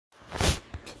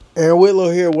Aaron Whitlow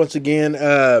here once again.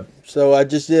 So I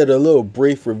just did a little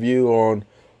brief review on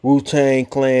Wu-Tang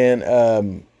Clan.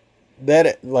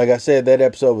 That, like I said, that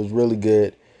episode was really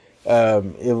good.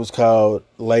 It was called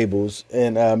Labels,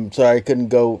 and I'm sorry I couldn't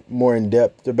go more in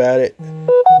depth about it, but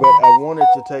I wanted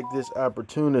to take this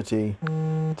opportunity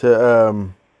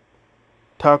to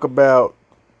talk about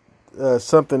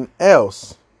something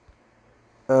else.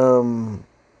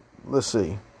 Let's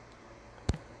see.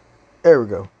 There we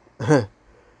go.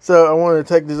 So I wanted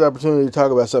to take this opportunity to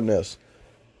talk about something else.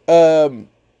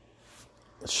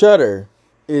 Shudder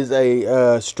is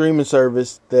a streaming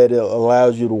service that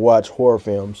allows you to watch horror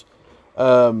films,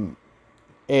 and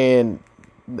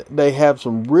they have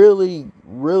some really,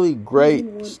 really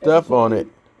great stuff on it.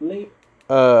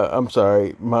 I'm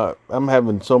sorry, I'm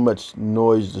having so much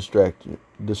noise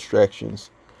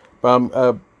distractions, but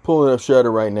I'm pulling up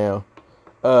Shudder right now.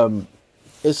 It's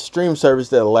a stream service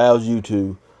that allows you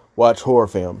to watch horror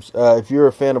films. If you're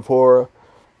a fan of horror,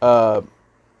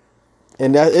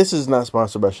 this is not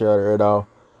sponsored by Shudder at all.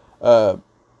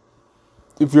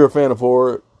 If you're a fan of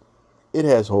horror, it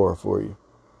has horror for you.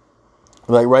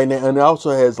 Like right now, and it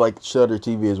also has like Shudder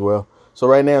TV as well. So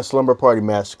right now, Slumber Party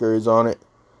Massacre is on it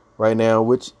right now,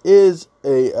 which is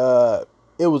it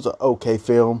was an okay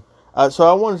film. So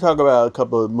I want to talk about a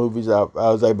couple of movies I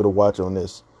was able to watch on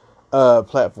this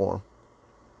platform.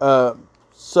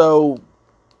 So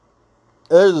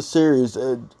there's a series,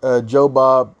 Joe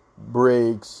Bob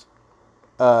Briggs.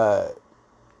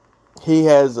 He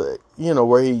has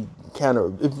where he kind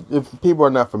of, if people are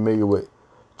not familiar with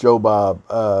Joe Bob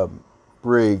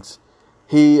Briggs,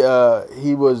 he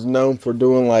was known for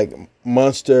doing like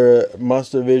Monster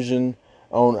Vision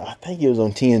on, I think it was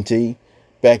on TNT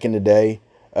back in the day.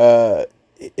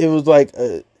 It was like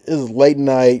it was late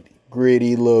night,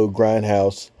 gritty little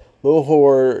grindhouse, little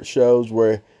horror shows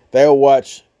where they'll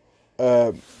watch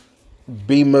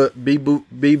B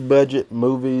budget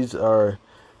movies or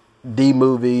D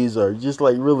movies or just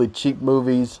like really cheap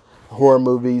movies, horror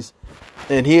movies,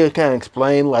 and he'll kind of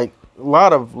explain like a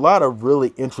lot of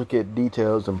really intricate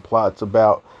details and plots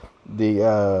about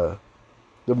the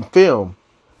film,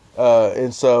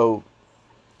 and so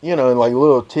and like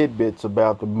little tidbits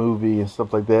about the movie and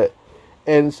stuff like that,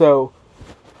 and so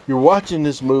you're watching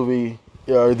this movie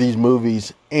or these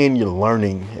movies and you're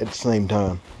learning at the same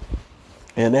time.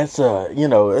 And that's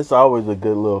it's always a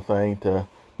good little thing to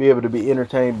be able to be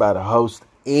entertained by the host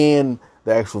and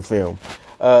the actual film.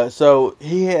 So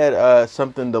he had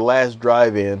something, The Last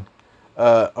Drive-In,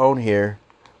 on here,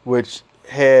 which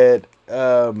had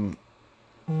it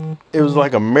was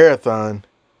like a marathon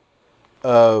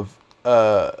of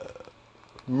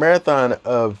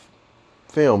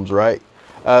films, right?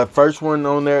 First one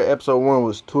on there, episode 1,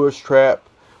 was Tourist Trap,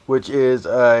 which is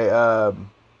a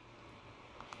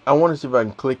I want to see if I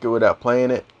can click it without playing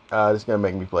it. It's going to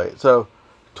make me play it. So,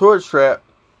 Tourist Trap.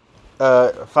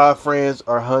 5 friends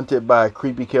are hunted by a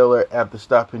creepy killer after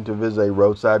stopping to visit a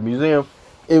roadside museum.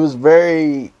 It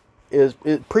predates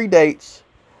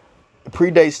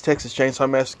Texas Chainsaw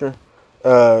Massacre.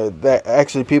 That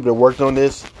actually people that worked on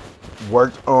this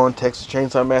worked on Texas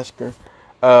Chainsaw Massacre.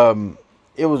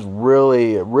 It was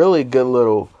really good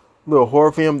little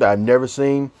horror film that I've never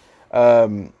seen.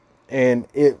 And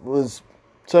it was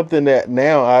something that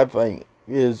now I think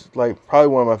is like probably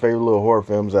one of my favorite little horror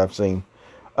films I've seen.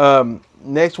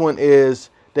 Next one is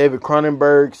David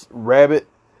Cronenberg's Rabbit,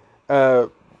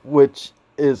 which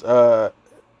is a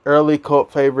early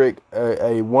cult favorite.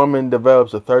 A woman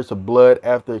develops a thirst of blood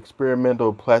after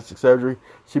experimental plastic surgery.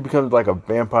 She becomes like a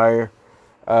vampire.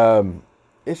 I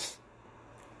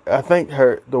think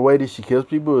the way that she kills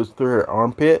people is through her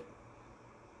armpit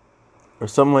or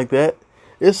something like that.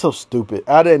 It's so stupid.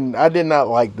 I did not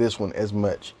like this one as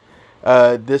much.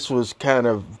 This was kind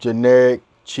of generic,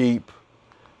 cheap,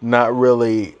 not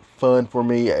really fun for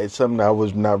me. It's something I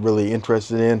was not really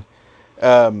interested in.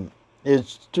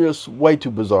 It's just way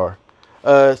too bizarre.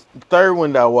 Third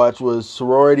one that I watched was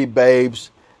Sorority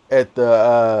Babes at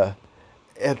the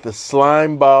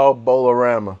Slime Ball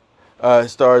Bolorama. It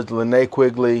stars Linnea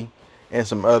Quigley and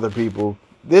some other people.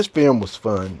 This film was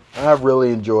fun. I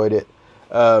really enjoyed it.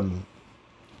 I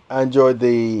enjoyed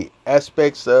the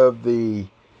aspects of the,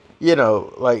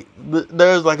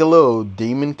 there's like a little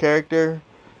demon character.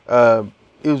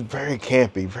 It was very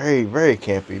campy, very, very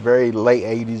campy, very late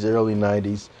 80s, early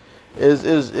 90s.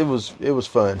 It was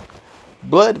fun.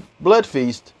 Blood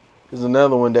Feast is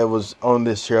another one that was on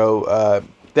this show.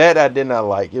 That I did not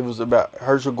like. It was about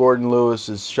Herschel Gordon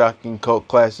Lewis's shocking cult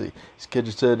classic. It's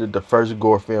considered the first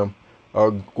gore film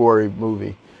or gory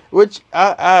movie, which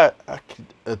I could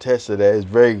attest to that. It's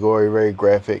very gory, very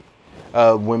graphic.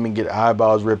 Women get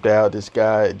eyeballs ripped out. This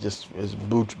guy just is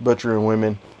butchering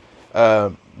women.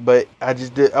 But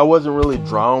I wasn't really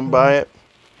drawn by it.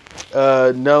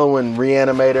 Another one,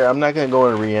 Reanimator. I'm not gonna go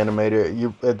into Reanimator.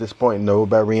 You at this point know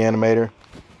about Reanimator.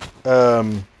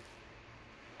 And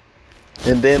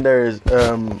then there's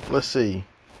let's see,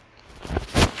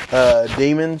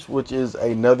 Demons, which is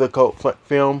another cult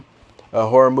film. A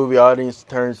horror movie audience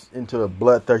turns into a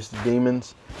bloodthirsty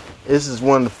demons. This is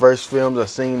one of the first films I've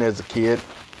seen as a kid.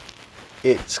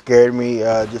 It scared me.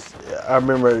 I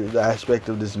remember the aspect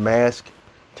of this mask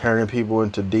turning people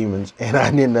into demons, and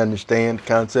I didn't understand the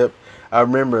concept. I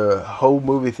remember a whole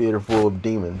movie theater full of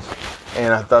demons,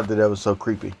 and I thought that was so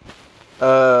creepy.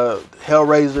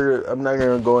 Hellraiser. I'm not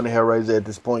going to go into Hellraiser at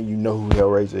this point. You know who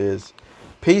Hellraiser is.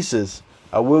 Pieces,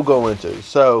 I will go into.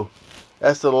 So,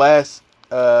 that's the last.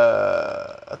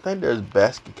 I think there's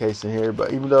Basket Case in here,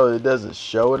 but even though it doesn't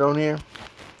show it on here,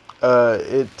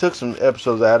 it took some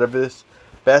episodes out of this.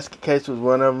 Basket Case was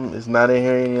one of them. It's not in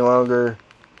here any longer.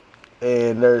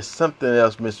 And there's something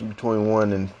else missing between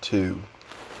 1 and 2.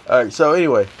 Alright, so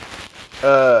anyway.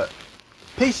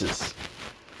 Pieces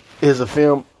is a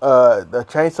film. The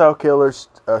Chainsaw Killer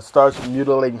starts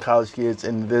mutilating college kids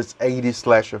in this 80s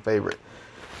slasher favorite.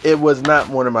 It was not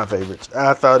one of my favorites.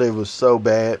 I thought it was so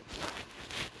bad.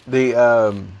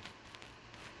 The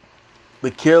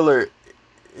killer,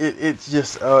 it's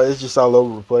just all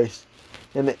over the place.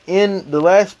 And in the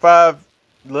last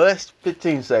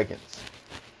 15 seconds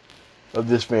of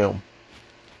this film,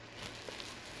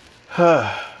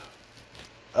 a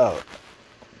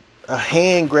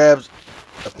hand grabs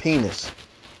a penis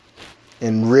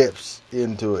and rips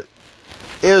into it.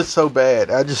 It was so bad.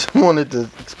 I just wanted to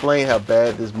explain how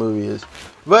bad this movie is.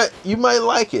 But you might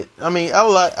like it. I mean,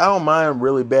 I don't mind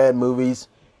really bad movies.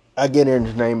 I get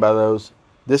entertained by those.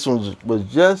 This one was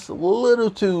just a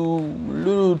little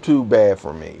too bad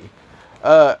for me.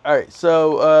 Alright,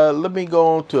 so let me go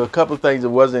on to a couple of things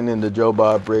that wasn't in the Joe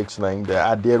Bob Briggs thing that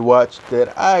I did watch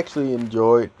that I actually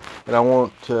enjoyed, and I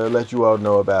want to let you all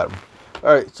know about them.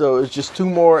 Alright, so it's just 2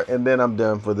 more, and then I'm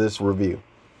done for this review.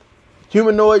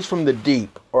 Humanoids from the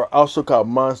Deep, or also called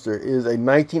Monster, is a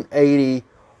 1980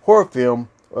 horror film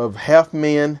of half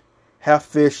men, half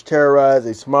fish terrorize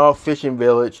a small fishing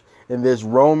village in this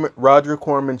Roger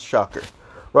Corman shocker.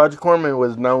 Roger Corman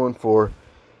was known for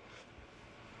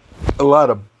a lot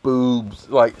of boobs,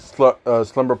 like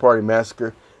Slumber Party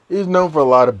Massacre. He was known for a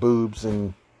lot of boobs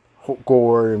and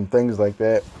gore and things like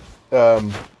that.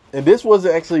 And this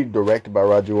wasn't actually directed by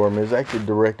Roger Corman. It was actually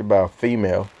directed by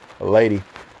a lady.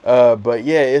 But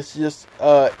yeah, it's just,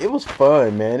 it was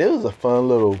fun, man. It was a fun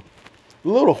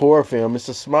little horror film. It's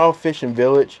a small fishing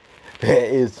village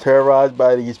that is terrorized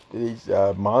by these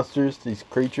monsters, these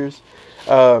creatures.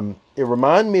 It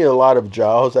reminded me a lot of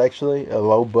Jaws, actually, a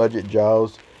low budget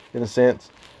Jaws in a sense.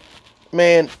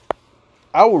 Man,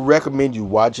 I would recommend you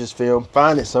watch this film.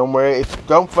 Find it somewhere. If you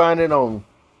don't find it on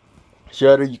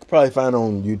Shudder, you can probably find it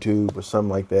on YouTube or something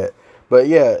like that. But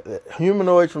yeah,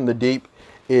 Humanoids from the Deep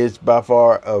is by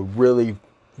far a really,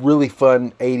 really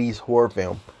fun 80s horror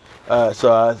film.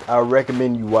 So I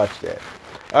recommend you watch that.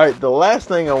 Alright, the last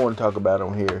thing I want to talk about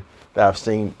on here that I've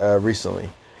seen recently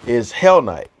is Hell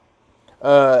Night.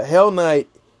 Hell Night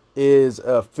is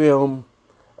a film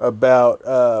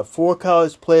about 4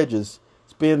 college pledges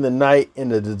spend the night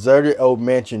in a deserted old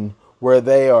mansion where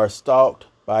they are stalked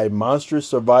by a monstrous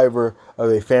survivor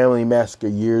of a family massacre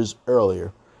years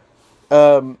earlier.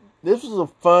 This was a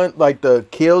fun, like the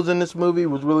kills in this movie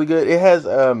was really good. It has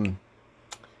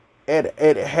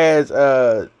it has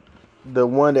the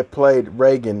one that played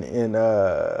Reagan in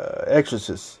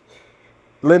Exorcist,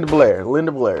 Linda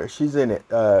Blair. She's in it.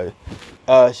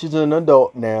 She's an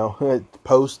adult now.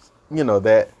 Post,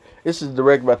 that. This is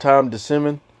directed by Tom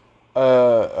DeSimon,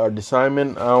 or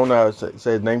DeSimon. I don't know how to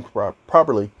say his name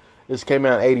properly. This came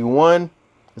out in 1981.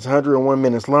 It's 101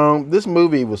 minutes long. This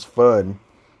movie was fun.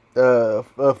 A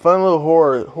fun little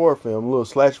horror film, a little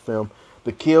slash film.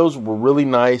 The kills were really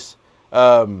nice.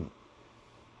 And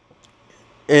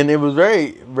it was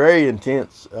very, very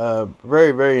intense.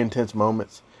 Very, very intense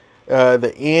moments.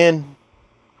 The end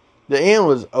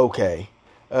was okay.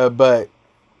 But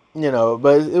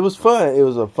it was fun. It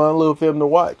was a fun little film to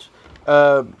watch.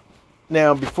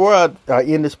 Now, before I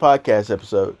end this podcast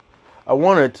episode, I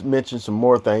wanted to mention some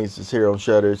more things that's here on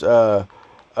Shudders.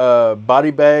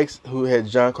 Body Bags, who had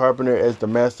John Carpenter as the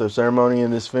master of ceremony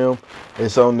in this film.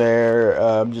 It's on there.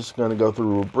 I'm just going to go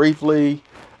through briefly.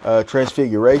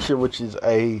 Transfiguration, which is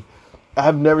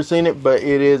I've never seen it, but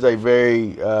it is a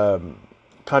very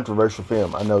controversial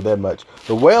film. I know that much.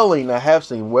 The Wailing, I have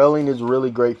seen. Wailing is a really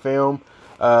great film.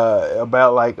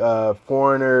 about like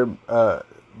foreigner's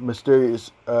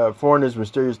mysterious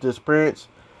disappearance.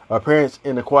 Appearance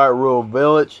in a quiet rural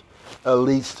village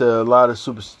leads to a lot of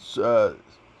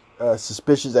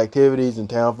suspicious activities and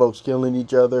town folks killing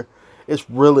each other. It's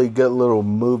really good little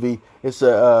movie. It's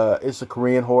a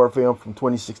Korean horror film from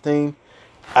 2016.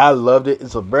 I loved it.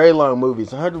 It's a very long movie.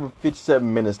 It's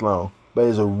 157 minutes long, but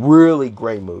it's a really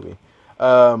great movie.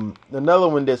 Another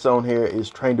one that's on here is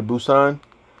Train to Busan.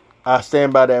 I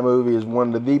stand by that movie as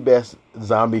one of the best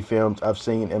zombie films I've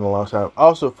seen in a long time.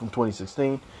 Also from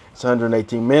 2016. It's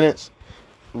 118 minutes.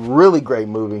 Really great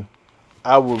movie.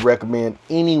 I would recommend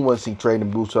anyone see Train to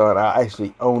Busan. I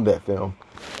actually own that film.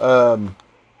 I'll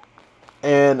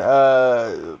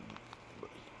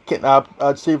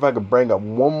see if I can bring up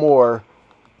one more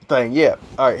thing. Yeah.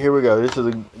 All right, here we go. This is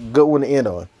a good one to end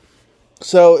on.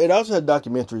 So it also has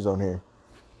documentaries on here,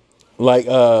 like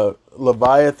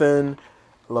Leviathan.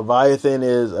 Leviathan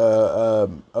is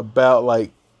about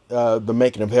like the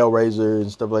making of Hellraiser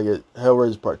and stuff like it.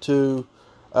 Hellraiser Part 2.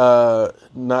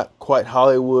 Not quite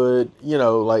Hollywood,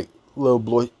 like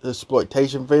little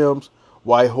exploitation films,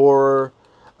 white horror.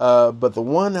 But the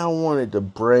one I wanted to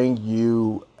bring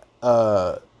you,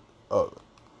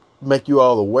 make you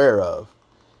all aware of,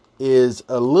 is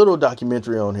a little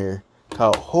documentary on here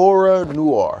called Horror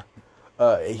Noir,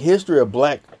 a history of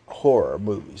black horror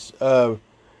movies,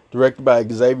 directed by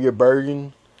Xavier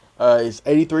Bergen. It's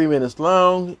 83 minutes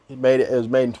long. It was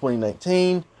made in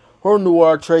 2019. Horror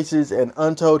Noir traces an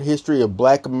untold history of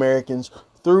black Americans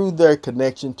through their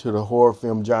connection to the horror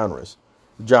film genre.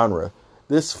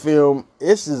 This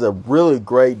is a really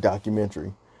great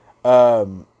documentary.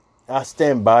 I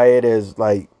stand by it as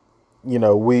like,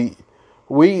 we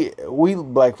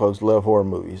black folks love horror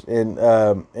movies,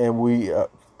 and we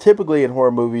typically in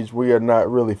horror movies we are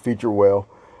not really featured well.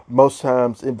 Most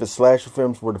times, if it's slasher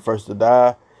films, we're the first to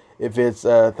die. If it's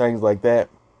things like that.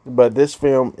 But this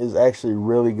film is actually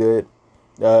really good.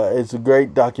 It's a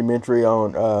great documentary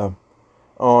on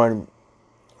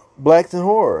blacks in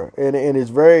horror, and it's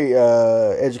very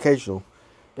educational.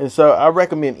 And so I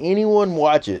recommend anyone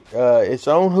watch it. It's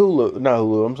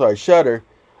on Shudder.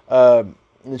 And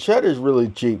Shudder is really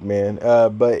cheap, man.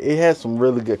 But it has some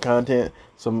really good content.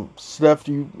 Some stuff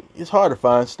it's hard to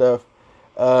find stuff.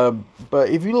 But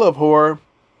if you love horror,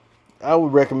 I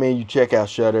would recommend you check out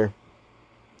Shudder.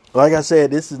 Like I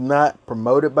said, this is not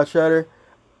promoted by Shudder.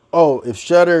 Oh, if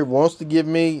Shudder wants to give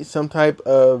me some type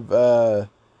of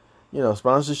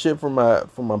sponsorship for my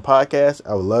podcast,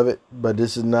 I would love it. But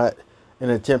this is not an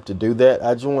attempt to do that.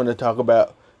 I just want to talk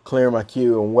about clearing my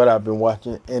queue and what I've been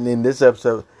watching. And in this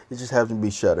episode, it just happens to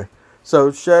be Shudder. So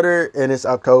Shudder, and it's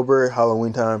October,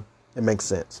 Halloween time. It makes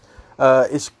sense.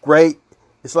 It's great.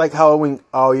 It's like Halloween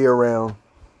all year round.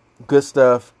 Good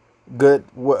stuff. Good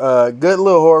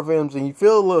little horror films, and you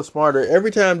feel a little smarter every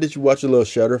time that you watch a little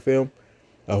Shudder film,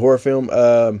 a horror film.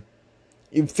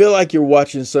 You feel like you're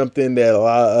watching something that a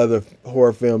lot of other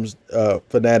horror films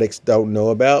fanatics don't know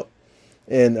about,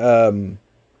 and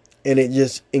it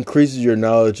just increases your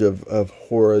knowledge of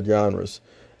horror genres.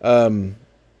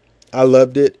 I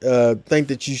loved it. Think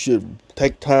that you should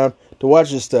take time to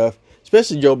watch this stuff,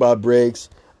 especially Joe Bob Briggs.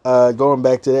 Going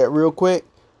back to that real quick,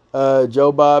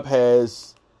 Joe Bob has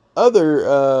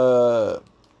other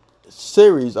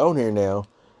series on here now.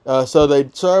 So they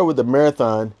started with the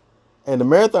marathon, and the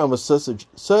marathon was such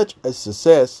a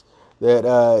success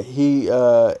that he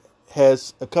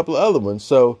has a couple of other ones.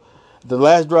 So The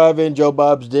Last Drive-In, Joe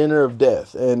Bob's Dinner of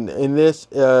Death, and in this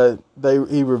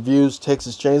he reviews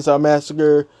Texas Chainsaw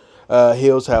Massacre,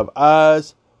 Hills Have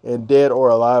Eyes, and Dead or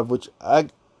Alive, which I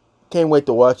can't wait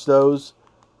to watch those.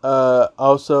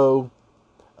 Also,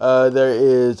 there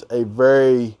is a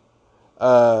very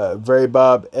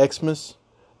Bob Xmas,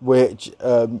 which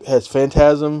has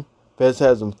Phantasm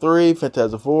 3,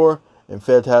 Phantasm 4, and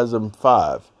Phantasm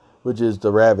 5, which is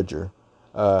the Ravager,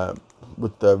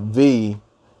 with the V,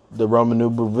 the Roman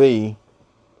numeral V,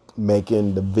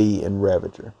 making the V in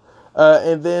Ravager.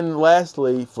 And then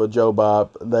lastly, for Joe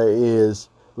Bob, there is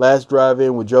Last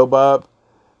Drive-In with Joe Bob,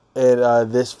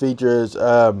 and this features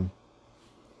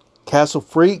Castle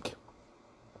Freak,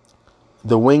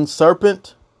 The Winged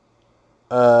Serpent,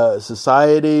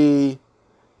 Society,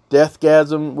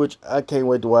 Deathgasm, which I can't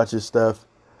wait to watch this stuff.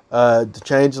 The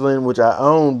Changeling, which I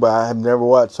own, but I have never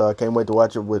watched, so I can't wait to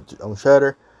watch it on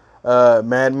Shudder.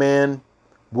 Madman,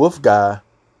 Wolf Guy,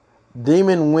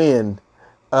 Demon Wind,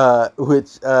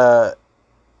 which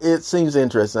it seems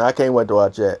interesting. I can't wait to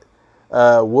watch that.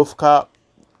 Wolf Cop,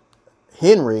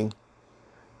 Henry,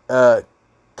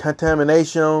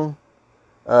 Contamination,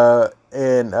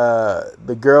 and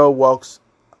The Girl Walks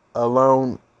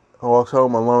Alone Walks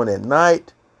Home Alone at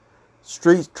Night,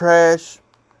 Street Trash,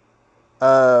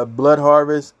 Blood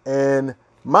Harvest, and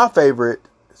my favorite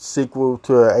sequel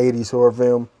to an 80s horror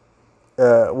film.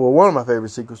 One of my favorite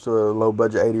sequels to a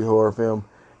low-budget 80s horror film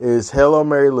is Hello,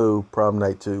 Mary Lou, Prom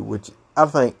Night 2, which I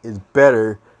think is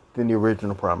better than the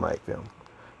original Prom Night film.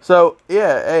 So,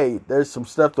 yeah, hey, there's some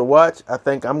stuff to watch. I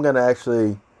think I'm going to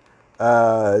actually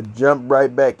jump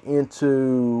right back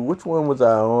into... Which one was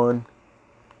I on?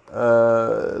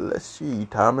 Let's see,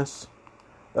 Thomas.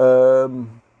 Not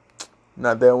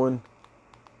that one.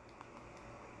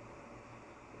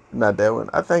 Not that one.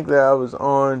 I think that I was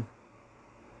on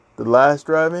The Last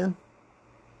Drive-In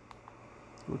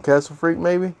with Castle Freak,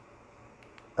 maybe.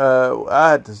 I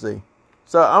had to see.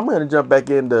 So I'm going to jump back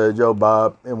into Joe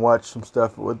Bob and watch some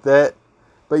stuff with that.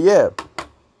 But yeah,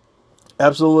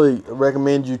 absolutely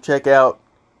recommend you check out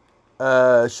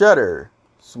Shudder.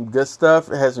 Some good stuff.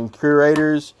 It has some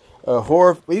curators.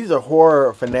 Horror. These are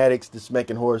horror fanatics that's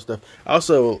making horror stuff.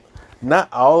 Also,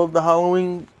 not all of the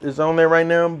Halloween is on there right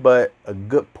now, but a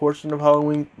good portion of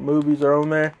Halloween movies are on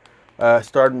there.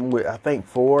 Starting with, I think,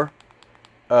 4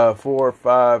 or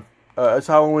 5. It's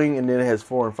Halloween, and then it has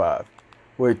 4 and 5,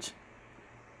 which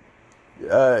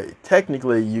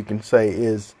technically you can say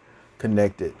is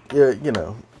connected. You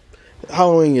know,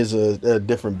 Halloween is a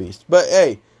different beast. But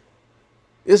hey,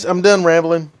 I'm done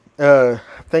rambling. I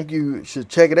think you should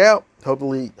check it out.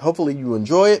 Hopefully you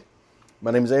enjoy it. My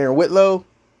name is Aaron Whitlow,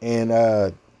 and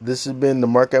this has been the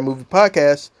Mark Out Movie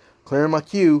Podcast, clearing my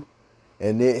queue,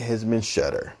 and it has been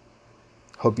Shudder.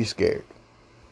 Hope you're scared.